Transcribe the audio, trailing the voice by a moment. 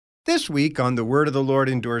This week on The Word of the Lord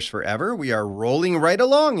Endures Forever, we are rolling right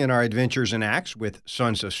along in our adventures in Acts with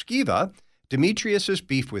sons of Sceva, Demetrius'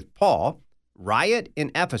 beef with Paul, riot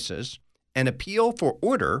in Ephesus, an appeal for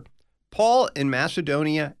order, Paul in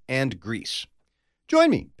Macedonia and Greece. Join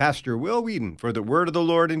me, Pastor Will Whedon, for The Word of the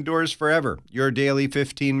Lord Endures Forever, your daily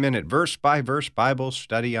 15-minute verse-by-verse Bible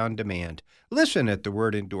study on demand. Listen at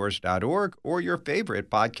thewordendures.org or your favorite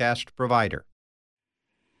podcast provider.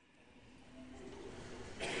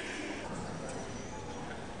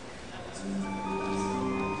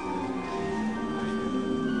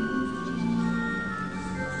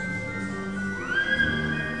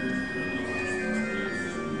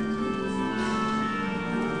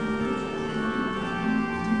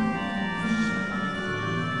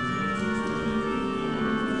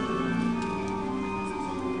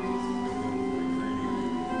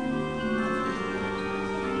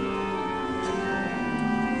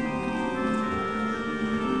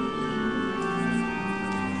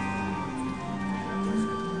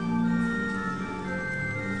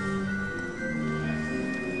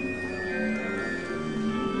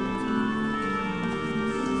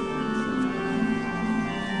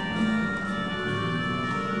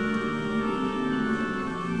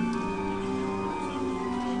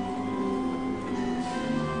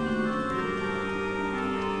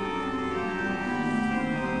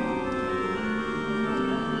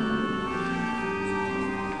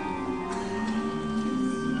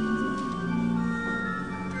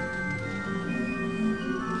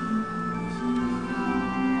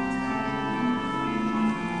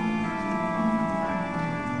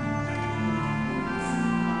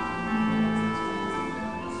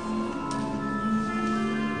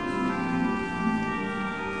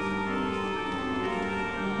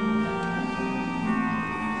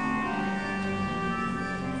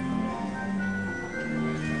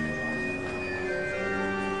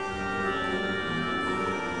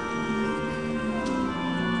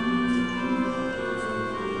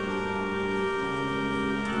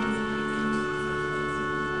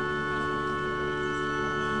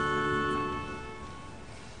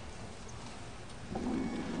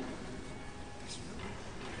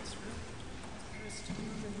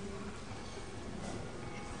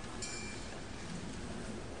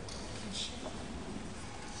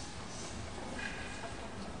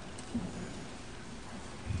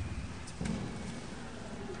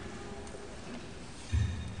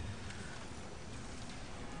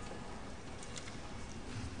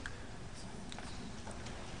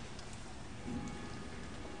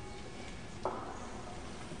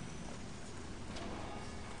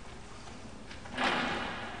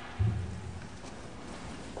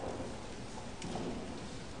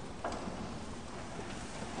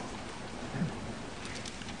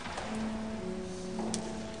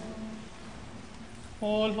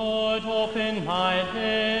 O Lord, open my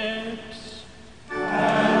lips, and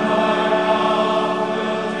my mouth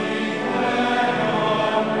will declare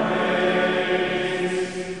your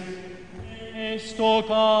praise. Haste, O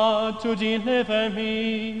God, to deliver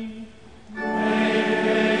me. Make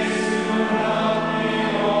haste to help me,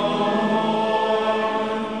 O Lord.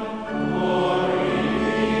 Glory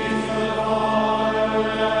be to the Father,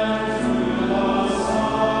 and to the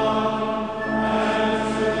Son, and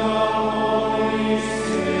to the Holy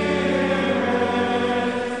Spirit,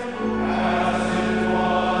 as it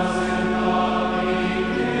was in the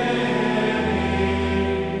beginning,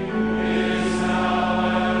 is now,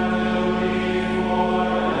 and will be forever.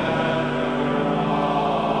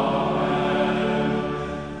 Amen.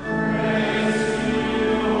 Praise to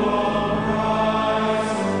you, O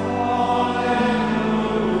Christ. Hallelujah.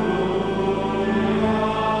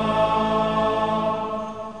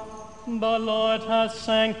 The Lord has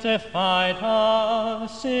sanctified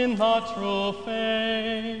us in the true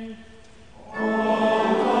faith. Let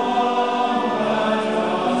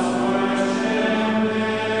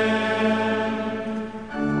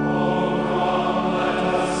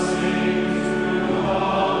us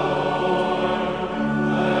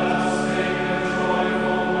make a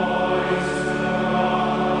joyful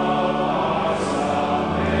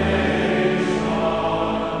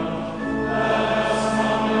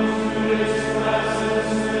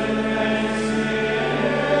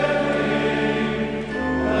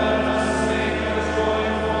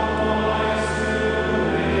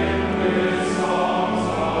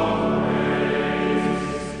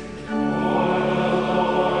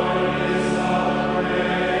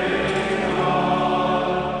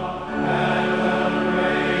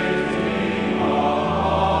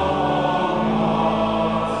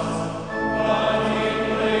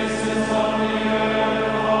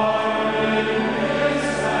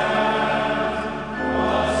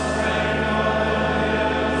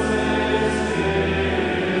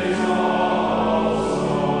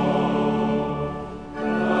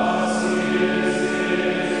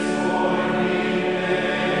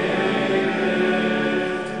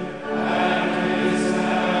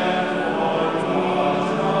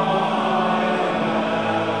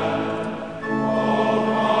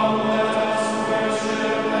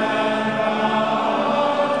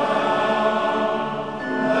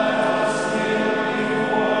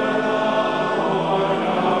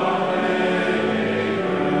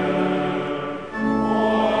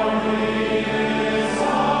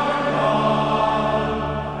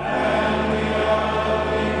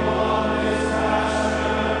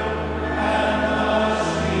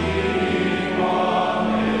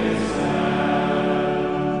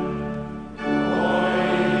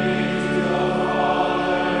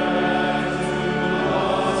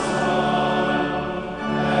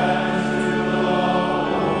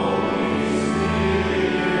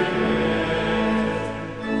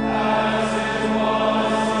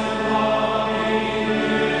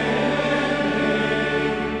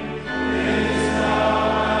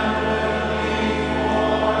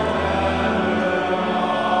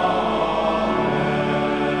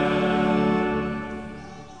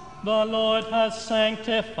the Lord has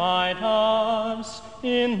sanctified us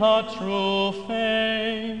in the true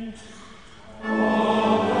faith.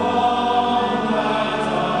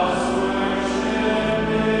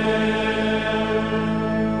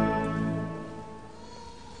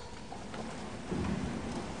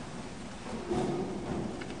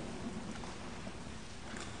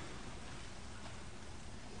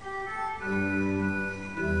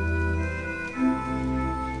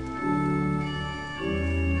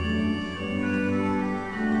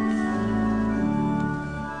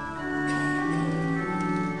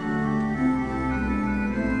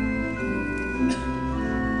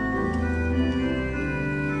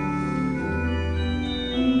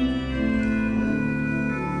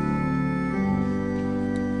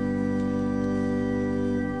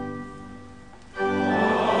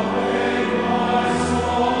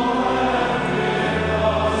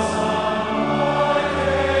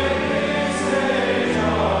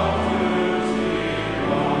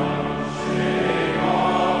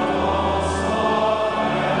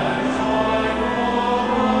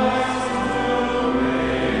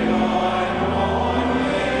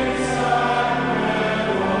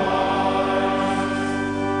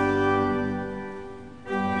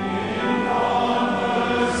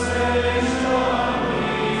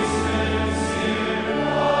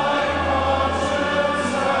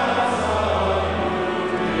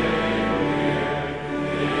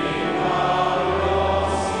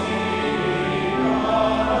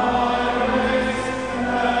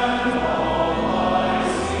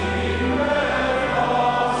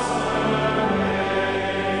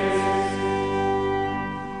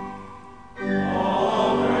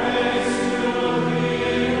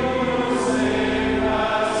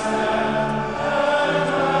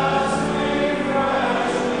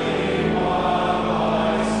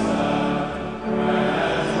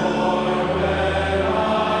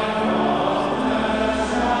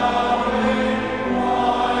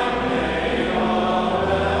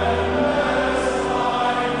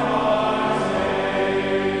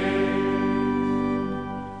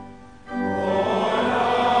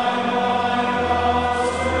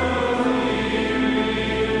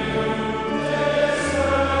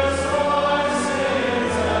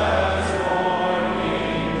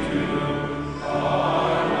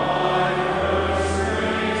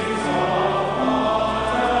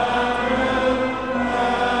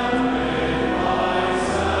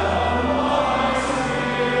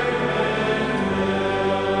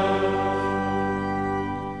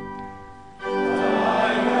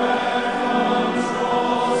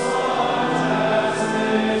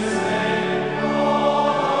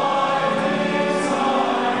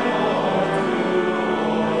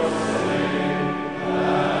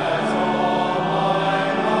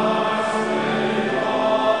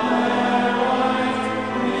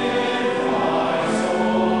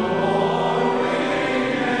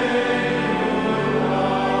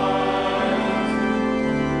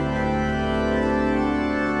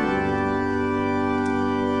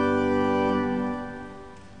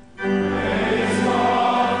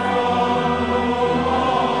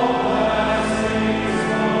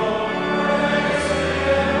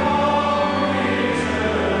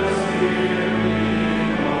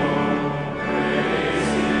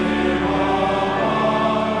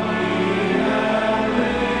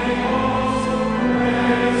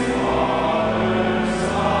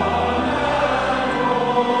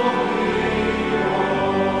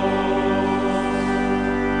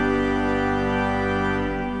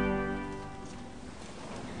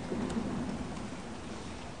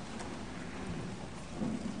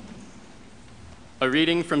 A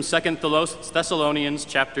reading from 2 Thessalonians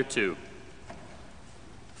chapter 2.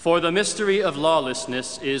 For the mystery of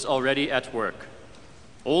lawlessness is already at work.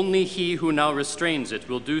 Only he who now restrains it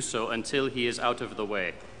will do so until he is out of the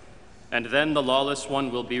way. And then the lawless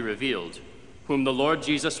one will be revealed, whom the Lord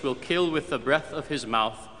Jesus will kill with the breath of his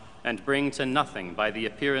mouth and bring to nothing by the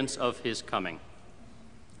appearance of his coming.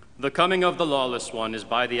 The coming of the lawless one is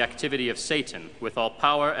by the activity of Satan, with all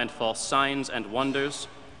power and false signs and wonders,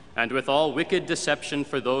 and with all wicked deception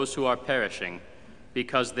for those who are perishing,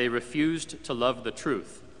 because they refused to love the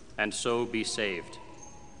truth and so be saved.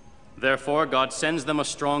 Therefore God sends them a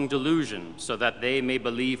strong delusion, so that they may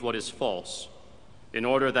believe what is false, in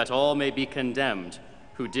order that all may be condemned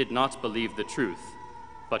who did not believe the truth,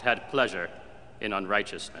 but had pleasure in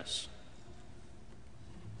unrighteousness.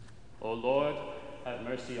 O Lord, have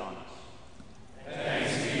mercy on us.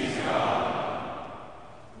 Thanks be to God.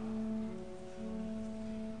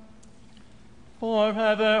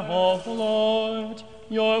 Forever, O Lord,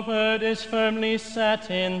 your word is firmly set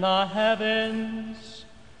in the heavens.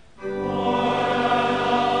 Lord,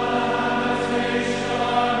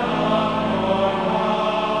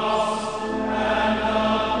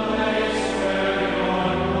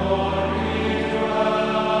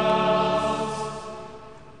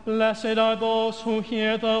 Blessed are those who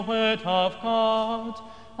hear the word of God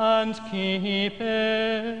and keep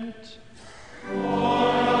it.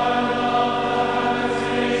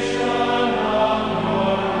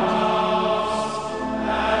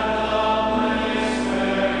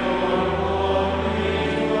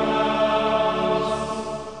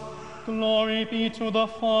 Glory be to the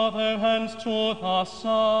Father, and to the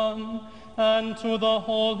Son, and to the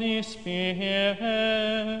Holy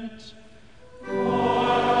Spirit.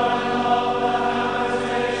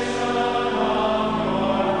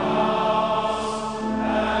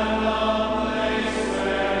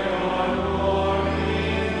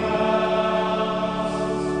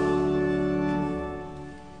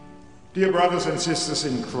 Dear brothers and sisters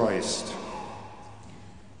in Christ,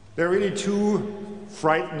 there are really two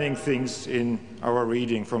frightening things in our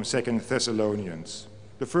reading from 2 Thessalonians.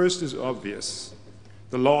 The first is obvious,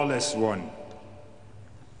 the lawless one.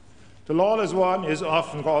 The lawless one is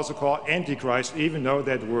often also called Antichrist, even though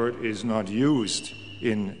that word is not used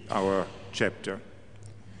in our chapter.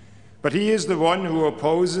 But he is the one who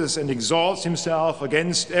opposes and exalts himself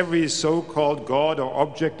against every so-called God or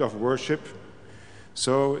object of worship,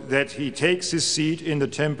 so that he takes his seat in the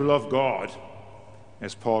temple of God,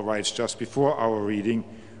 as Paul writes just before our reading,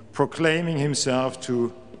 proclaiming himself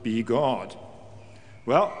to be God.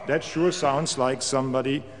 Well, that sure sounds like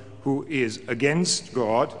somebody who is against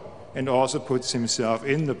God and also puts himself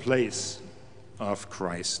in the place of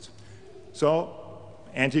Christ. So,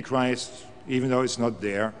 Antichrist, even though it's not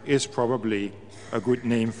there, is probably a good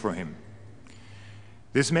name for him.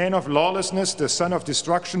 This man of lawlessness, the son of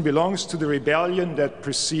destruction, belongs to the rebellion that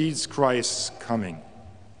precedes Christ's coming.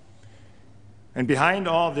 And behind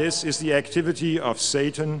all this is the activity of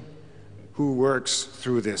Satan, who works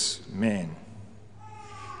through this man.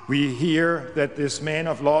 We hear that this man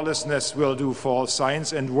of lawlessness will do false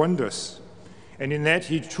signs and wonders, and in that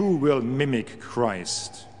he too will mimic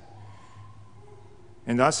Christ.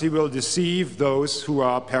 And thus he will deceive those who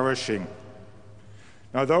are perishing.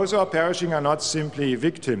 Now, those who are perishing are not simply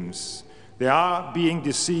victims. They are being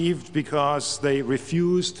deceived because they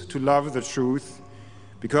refused to love the truth,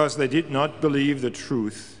 because they did not believe the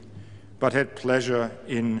truth, but had pleasure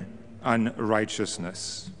in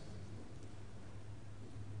unrighteousness.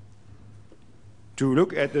 To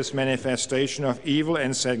look at this manifestation of evil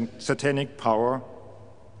and satanic power,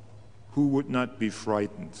 who would not be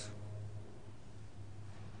frightened?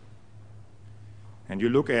 And you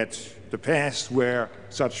look at the past where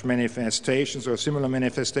such manifestations or similar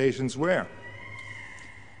manifestations were.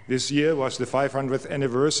 This year was the 500th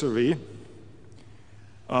anniversary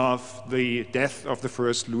of the death of the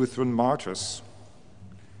first Lutheran martyrs.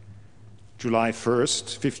 July 1st,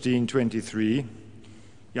 1523,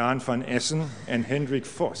 Jan van Essen and Hendrik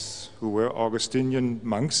Voss, who were Augustinian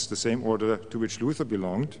monks, the same order to which Luther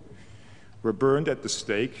belonged, were burned at the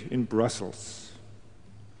stake in Brussels.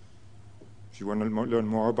 If you want to learn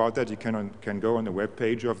more about that, you can go on the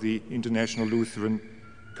webpage of the International Lutheran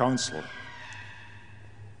Council.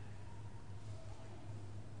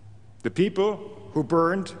 The people who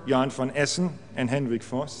burned Jan van Essen and Hendrik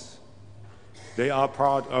Voss, they are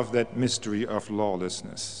part of that mystery of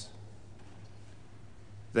lawlessness.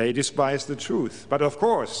 They despised the truth, but of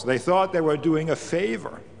course, they thought they were doing a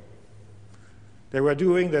favor. They were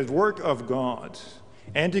doing the work of God.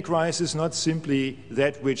 Antichrist is not simply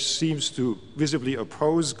that which seems to visibly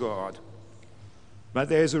oppose God, but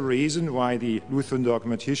there is a reason why the Lutheran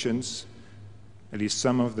dogmaticians, at least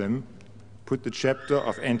some of them, put the chapter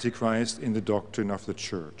of Antichrist in the doctrine of the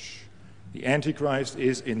Church. The Antichrist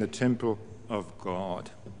is in the temple of God.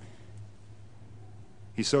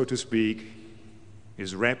 He, so to speak,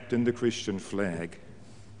 is wrapped in the Christian flag,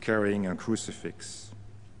 carrying a crucifix.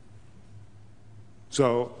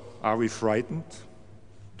 So, are we frightened?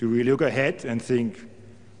 Do we look ahead and think,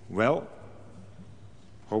 well,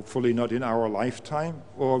 hopefully not in our lifetime?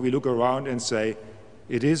 Or we look around and say,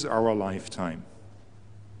 it is our lifetime?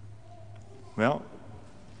 Well,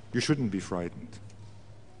 you shouldn't be frightened.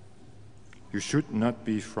 You should not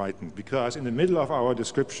be frightened, because in the middle of our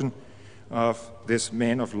description of this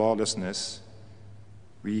man of lawlessness,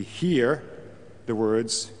 we hear the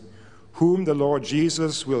words, whom the Lord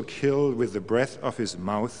Jesus will kill with the breath of his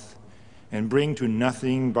mouth and bring to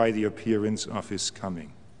nothing by the appearance of his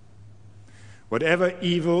coming. Whatever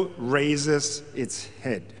evil raises its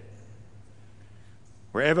head,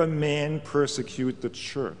 wherever men persecute the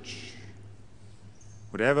church,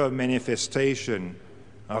 whatever manifestation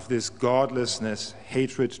of this godlessness,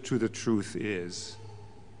 hatred to the truth is,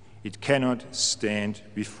 it cannot stand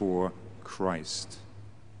before Christ.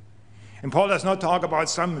 And Paul does not talk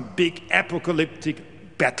about some big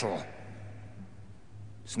apocalyptic battle.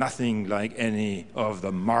 It's nothing like any of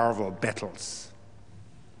the Marvel battles.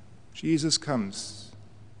 Jesus comes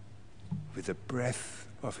with the breath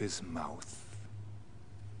of his mouth.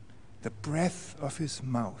 The breath of his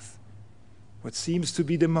mouth. What seems to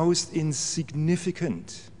be the most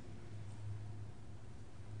insignificant,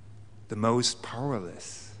 the most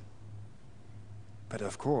powerless. But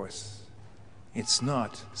of course, it's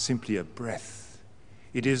not simply a breath.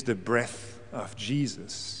 It is the breath of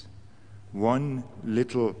Jesus. One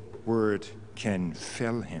little word can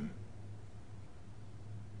fell him.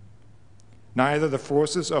 Neither the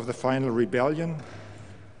forces of the final rebellion,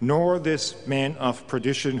 nor this man of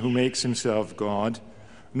perdition who makes himself God,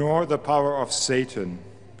 nor the power of Satan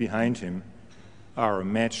behind him are a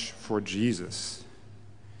match for Jesus.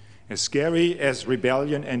 As scary as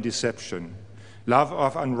rebellion and deception, love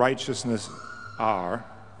of unrighteousness are,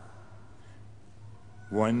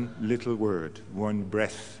 one little word, one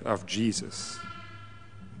breath of Jesus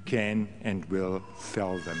can and will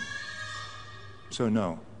fell them. So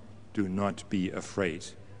no, do not be afraid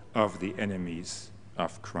of the enemies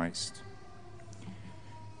of Christ.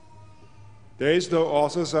 There is, though,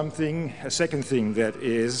 also a second thing that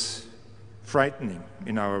is frightening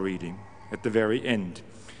in our reading at the very end.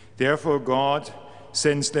 Therefore God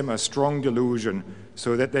sends them a strong delusion,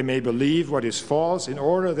 so that they may believe what is false, in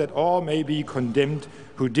order that all may be condemned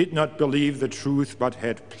who did not believe the truth but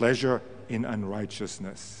had pleasure in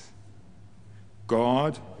unrighteousness.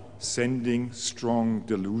 God sending strong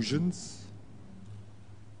delusions?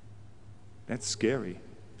 That's scary.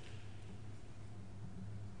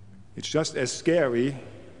 It's just as scary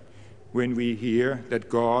when we hear that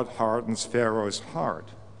God hardens Pharaoh's heart,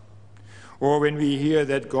 or when we hear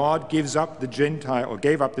that God gave up the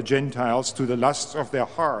Gentiles to the lusts of their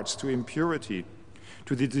hearts, to impurity,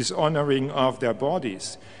 to the dishonoring of their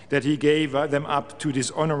bodies, that he gave them up to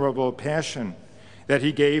dishonorable passion, that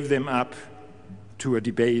he gave them up to a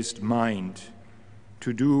debased mind,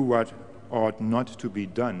 to do what ought not to be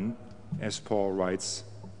done, as Paul writes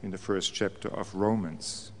in the first chapter of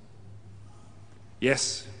Romans.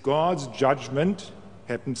 Yes, God's judgment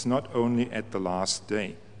happens not only at the last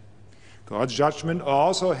day. God's judgment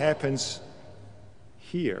also happens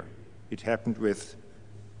here. It happened with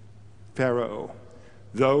Pharaoh.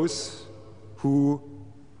 Those who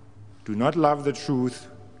do not love the truth,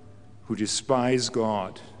 who despise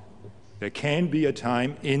God. There can be a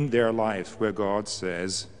time in their life where God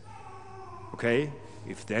says, okay,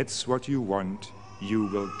 if that's what you want, you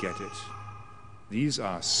will get it. These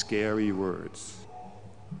are scary words.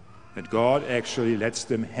 That God actually lets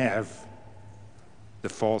them have the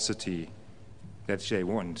falsity that they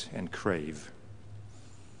want and crave.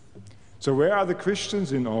 So where are the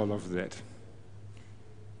Christians in all of that?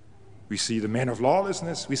 We see the man of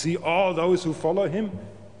lawlessness. We see all those who follow him.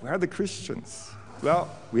 Where are the Christians? Well,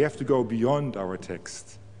 we have to go beyond our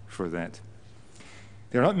text for that.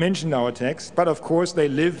 They're not mentioned in our text, but of course they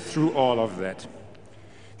lived through all of that.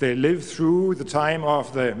 They lived through the time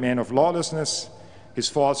of the man of lawlessness, his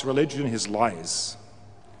false religion, his lies.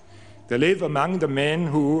 They live among the men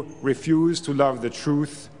who refuse to love the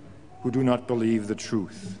truth, who do not believe the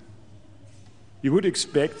truth. You would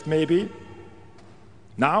expect maybe,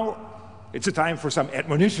 now it's a time for some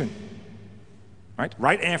admonition, right?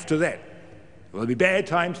 Right after that. There will be bad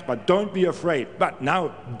times, but don't be afraid. But now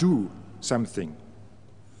do something.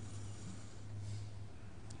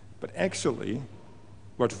 But actually,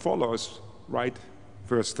 what follows, right,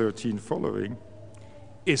 verse 13 following,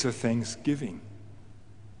 is a thanksgiving.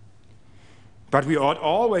 But we ought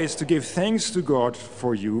always to give thanks to God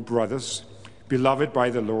for you, brothers, beloved by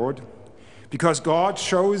the Lord, because God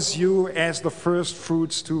chose you as the first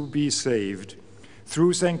fruits to be saved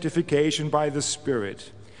through sanctification by the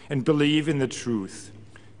Spirit and believe in the truth.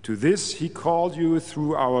 To this he called you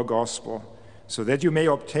through our gospel, so that you may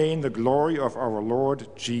obtain the glory of our Lord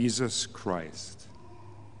Jesus Christ.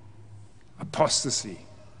 Apostasy,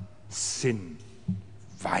 sin,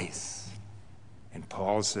 vice. And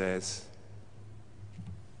Paul says,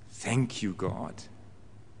 thank you, God.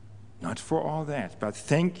 Not for all that, but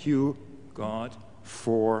thank you, God,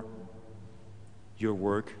 for your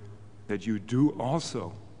work that you do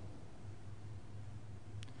also.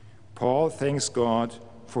 Paul thanks God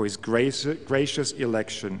for his gracious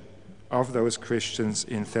election of those Christians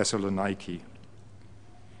in Thessaloniki,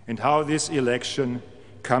 and how this election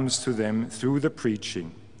comes to them through the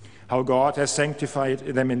preaching, how God has sanctified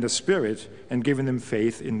them in the Spirit and given them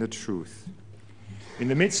faith in the truth. In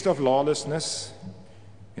the midst of lawlessness,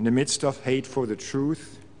 in the midst of hate for the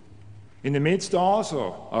truth, in the midst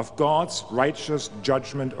also of God's righteous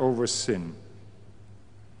judgment over sin,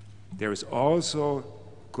 there is also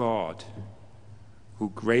God who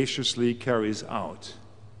graciously carries out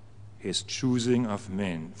his choosing of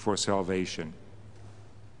men for salvation.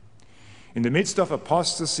 In the midst of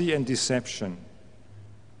apostasy and deception,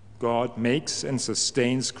 God makes and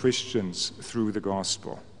sustains Christians through the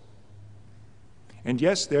gospel. And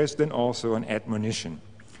yes, there's then also an admonition.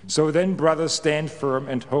 So then, brothers, stand firm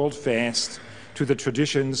and hold fast to the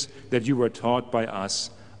traditions that you were taught by us,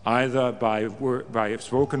 either by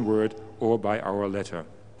spoken word or by our letter.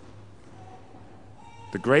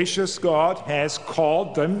 The gracious God has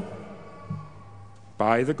called them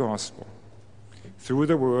by the gospel, through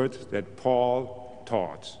the word that Paul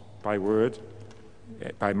taught, by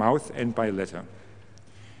mouth and by letter.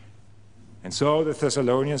 And so the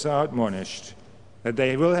Thessalonians are admonished that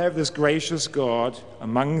they will have this gracious God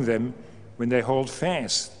among them when they hold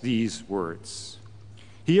fast these words.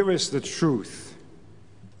 Here is the truth.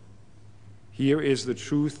 Here is the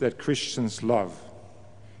truth that Christians love.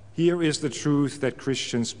 Here is the truth that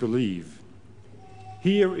Christians believe.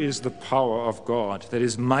 Here is the power of God that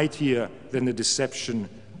is mightier than the deception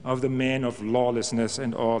of the man of lawlessness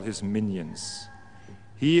and all his minions.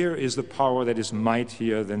 Here is the power that is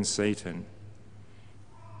mightier than Satan.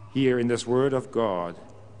 Here in this word of God,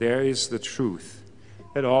 there is the truth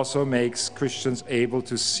that also makes Christians able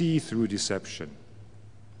to see through deception.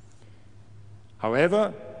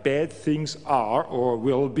 However bad things are or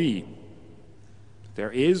will be,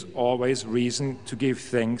 there is always reason to give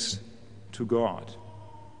thanks to God,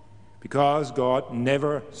 because God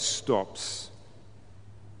never stops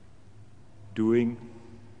doing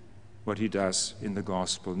what he does in the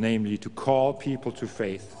gospel, namely to call people to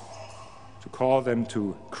faith, to call them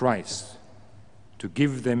to Christ, to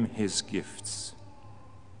give them his gifts.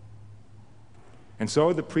 And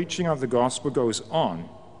so the preaching of the gospel goes on,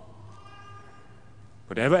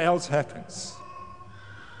 whatever else happens.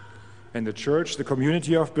 And the church, the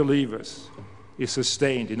community of believers, is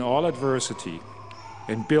sustained in all adversity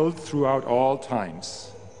and built throughout all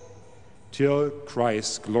times till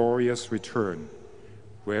Christ's glorious return,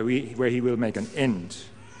 where he will make an end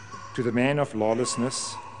to the man of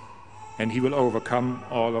lawlessness, and he will overcome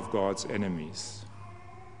all of God's enemies.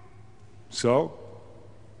 So,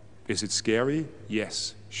 is it scary?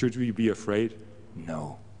 Yes. Should we be afraid?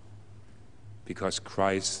 No. Because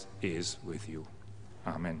Christ is with you.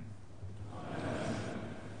 Amen.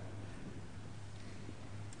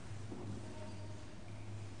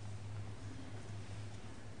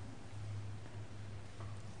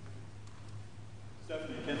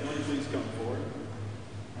 Stephanie, can you please come forward?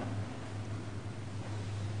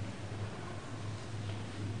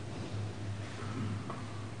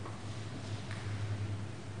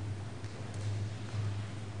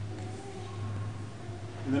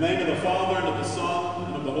 In the name of the Father, and of the Son,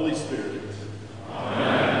 and of the Holy Spirit.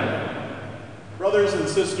 Amen. Brothers and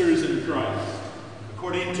sisters in Christ,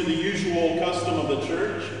 according to the usual custom of the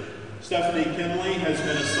Church, Stephanie Kinley has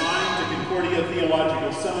been assigned to Concordia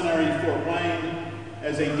Theological Seminary, Fort Wayne,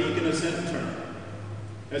 as a deaconess intern.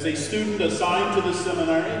 As a student assigned to the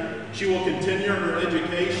seminary, she will continue her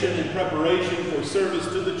education in preparation for service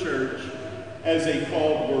to the church as a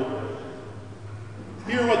called worker.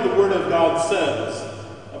 Hear what the Word of God says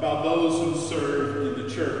about those who serve in the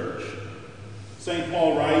church. St.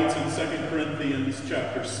 Paul writes in 2 Corinthians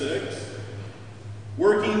chapter 6,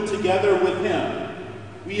 "Working together with him,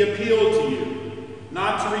 we appeal to you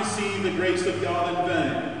not to receive the grace of God in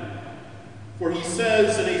vain. For he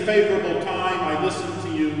says, in a favorable time I listened to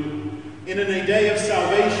you, and in a day of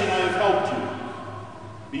salvation I have helped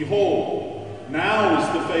you. Behold, now is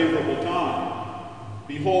the favorable time.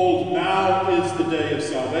 Behold, now is the day of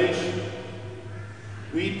salvation.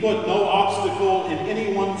 We put no obstacle in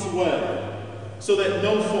anyone's way, so that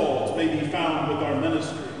no fault may be found with our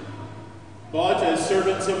ministry. But as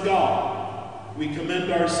servants of God, we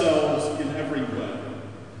commend ourselves in every way."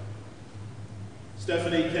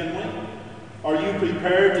 Stephanie Kinley, are you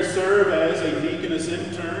prepared to serve as a deaconess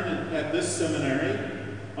intern at this seminary,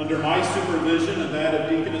 under my supervision and that of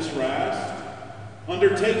Deaconess Rast,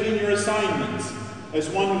 undertaking your assignments as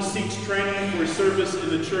one who seeks training for service in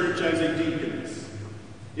the church as a deaconess?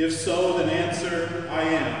 If so, then answer, "I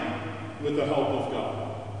am," with the help of God.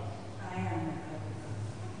 I am.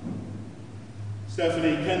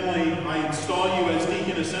 Stephanie Kinley, I install you as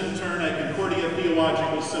deaconess intern at Concordia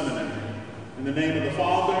Theological Seminary. In the name of the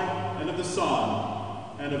Father, and of the Son,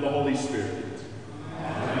 and of the Holy Spirit.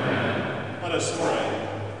 Amen. Let us pray.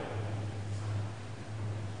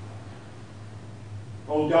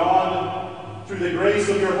 O God, through the grace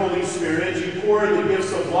of your Holy Spirit, you pour the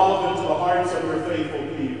gifts of love into the hearts of your faithful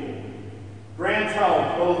people. Grant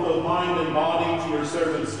health, both of mind and body, to your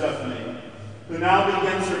servant Stephanie, who now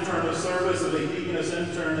begins her term of service as a deaconess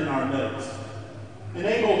intern in our midst.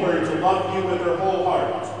 Enable her to love you with her whole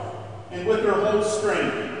heart and with her whole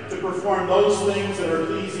strength to perform those things that are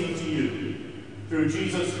pleasing to you. Through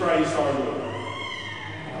Jesus Christ our Lord.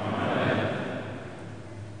 Amen.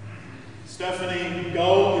 Stephanie,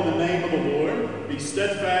 go in the name of the Lord. Be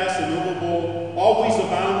steadfast and immovable, always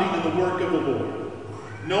abounding in the work of the Lord,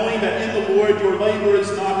 knowing that in the Lord your labor is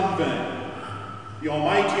not in vain. The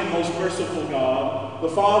Almighty and most merciful God, the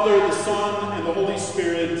Father, the Son, and the Holy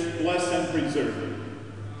Spirit, bless and preserve you.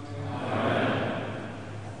 Amen.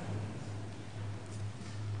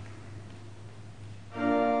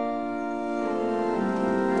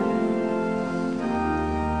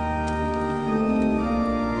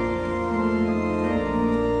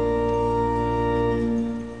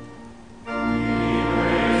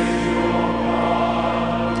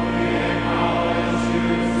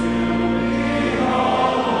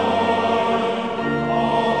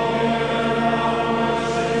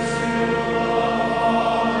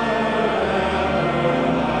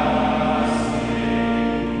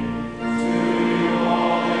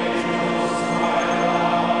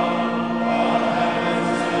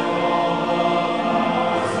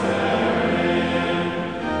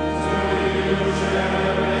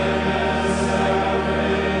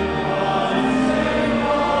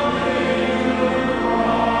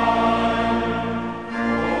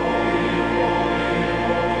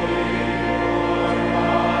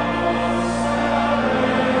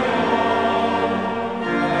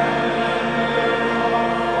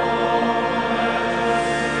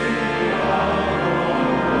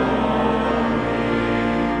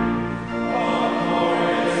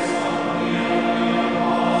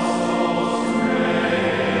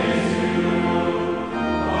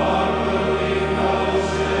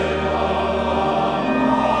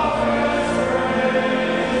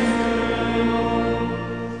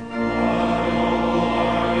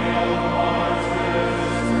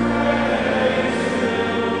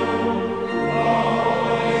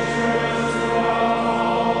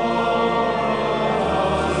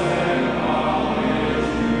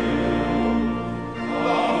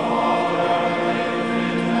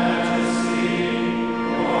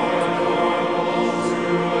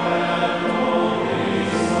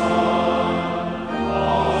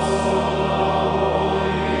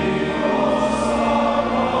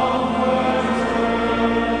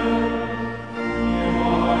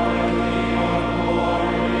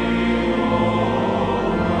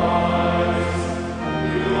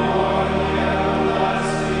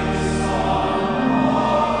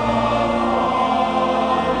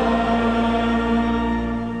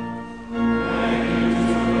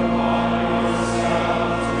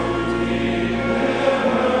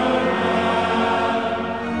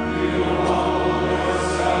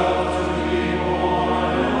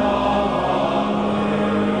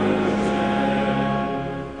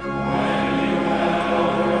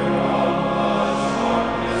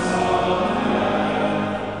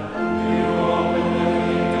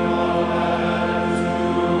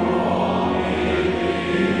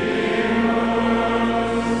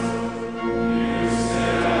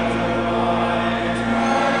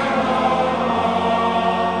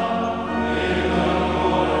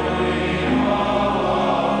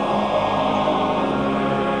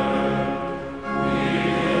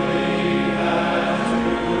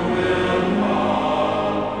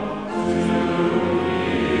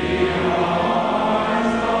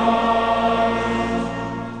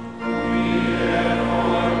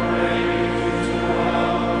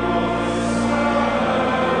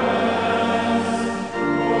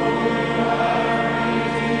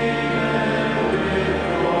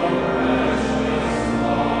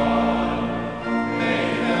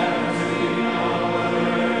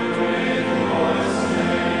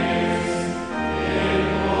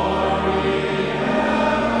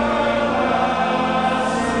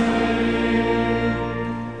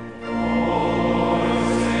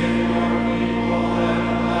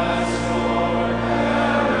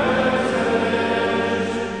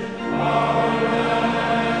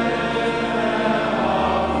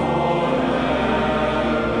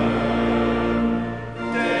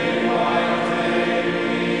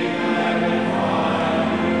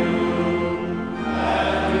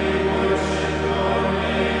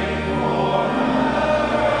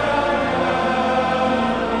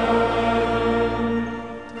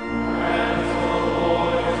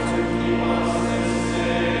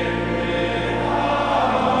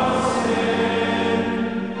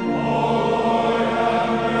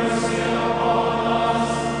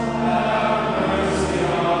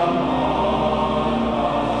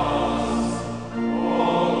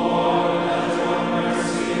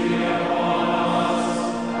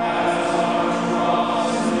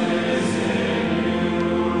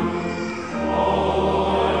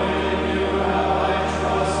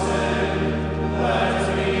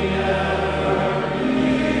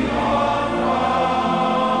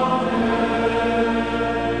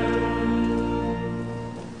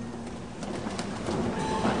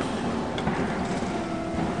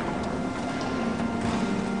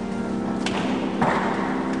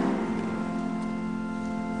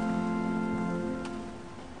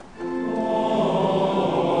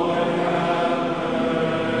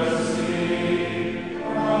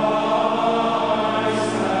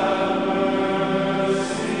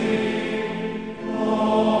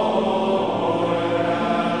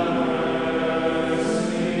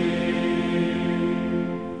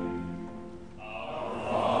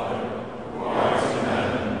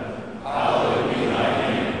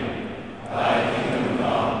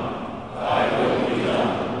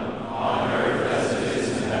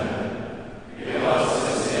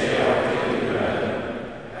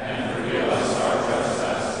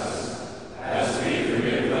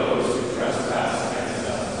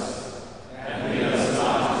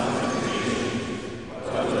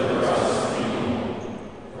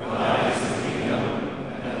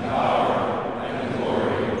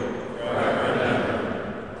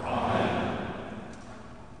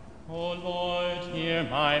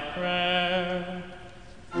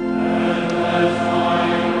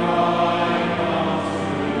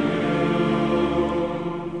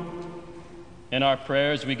 In our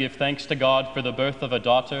prayers, we give thanks to God for the birth of a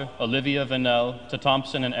daughter, Olivia Vanell, to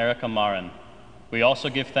Thompson and Erica Marin. We also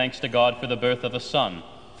give thanks to God for the birth of a son,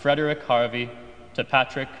 Frederick Harvey, to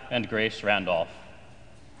Patrick and Grace Randolph.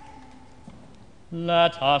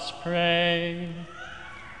 Let us pray.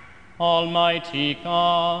 Almighty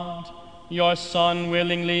God, your Son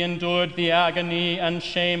willingly endured the agony and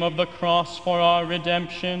shame of the cross for our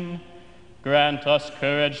redemption. Grant us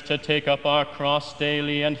courage to take up our cross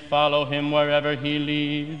daily and follow him wherever he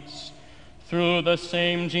leads. Through the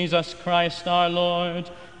same Jesus Christ our Lord,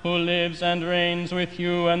 who lives and reigns with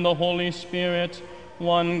you and the Holy Spirit,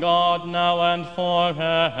 one God, now and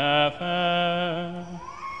forever.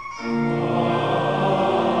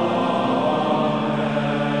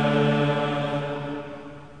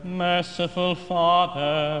 Merciful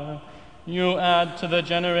Father, you add to the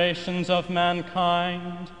generations of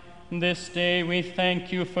mankind. This day we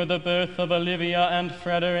thank you for the birth of Olivia and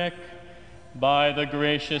Frederick. By the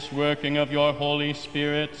gracious working of your Holy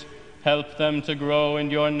Spirit, help them to grow in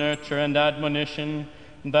your nurture and admonition,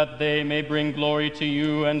 that they may bring glory to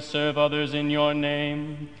you and serve others in your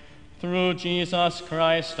name. Through Jesus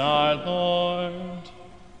Christ our Lord.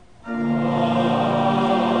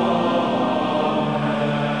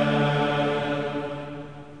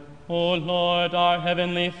 O Lord, our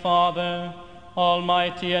heavenly Father,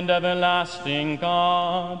 almighty and everlasting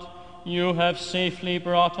God, you have safely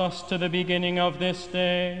brought us to the beginning of this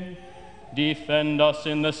day. Defend us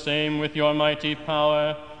in the same with your mighty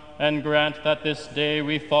power, and grant that this day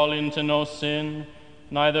we fall into no sin,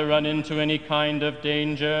 neither run into any kind of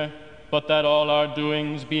danger, but that all our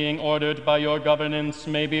doings, being ordered by your governance,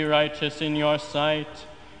 may be righteous in your sight.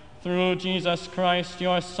 Through Jesus Christ,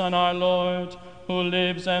 your Son, our Lord, who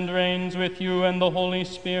lives and reigns with you and the Holy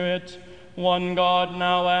Spirit, one God,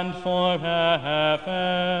 now and forever.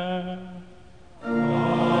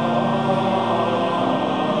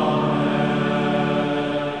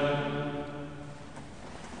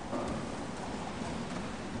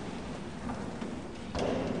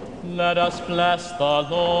 Let us bless the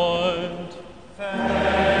Lord.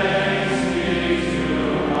 Thanks be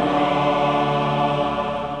to God.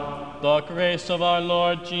 The grace of our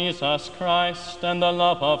Lord Jesus Christ, and the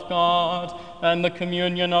love of God, and the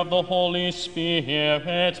communion of the Holy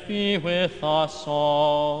Spirit be with us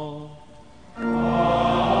all. Amen.